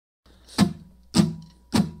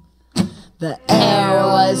The air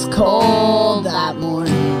was cold that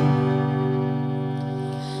morning,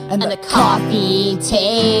 and the coffee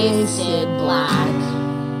tasted black.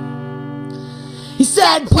 He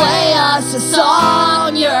said, play us a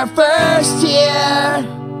song, you're first here,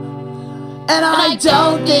 and I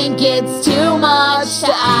don't think it's too much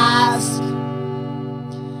to ask.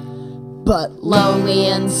 But lonely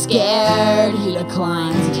and scared, he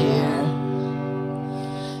declined to hear.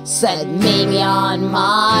 Said maybe on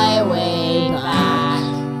my way back.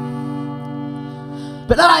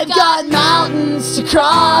 But I've got mountains to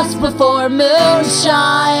cross before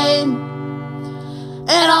moonshine,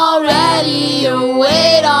 and already a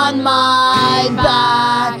weight on my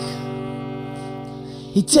back.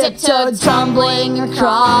 He tiptoed tumbling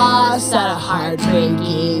across at a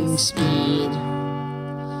heartbreaking speed,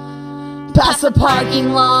 past the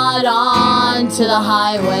parking lot onto the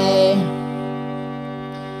highway.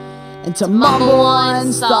 And to mumble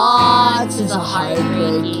one's thoughts is a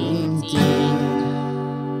heartbreaking deed.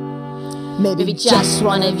 Maybe just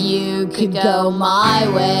one of you could go my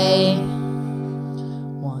way.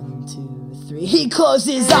 1, 2, 3. He closed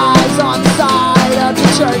his eyes on the side of the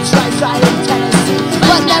church right in Tennessee,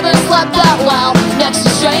 but never slept that well next to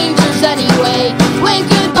strangers anyway. Waved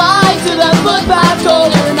goodbye to the footpath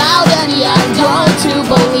colder now than he had grown to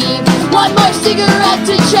believe. One more cigarette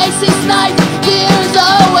to chase his night fears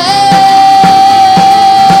away.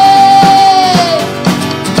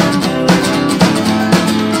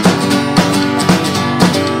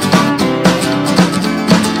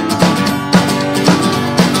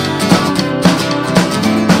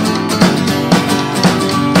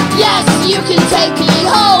 Yes, you can take me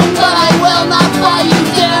home, but I will not fly you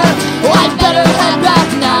there. Oh, I'd better head back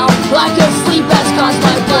now. Lack of sleep has caused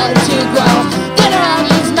my blood to grow. Getting around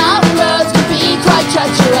these mountain roads can be quite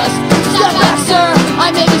treacherous. Step back, sir,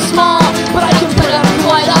 I may be small,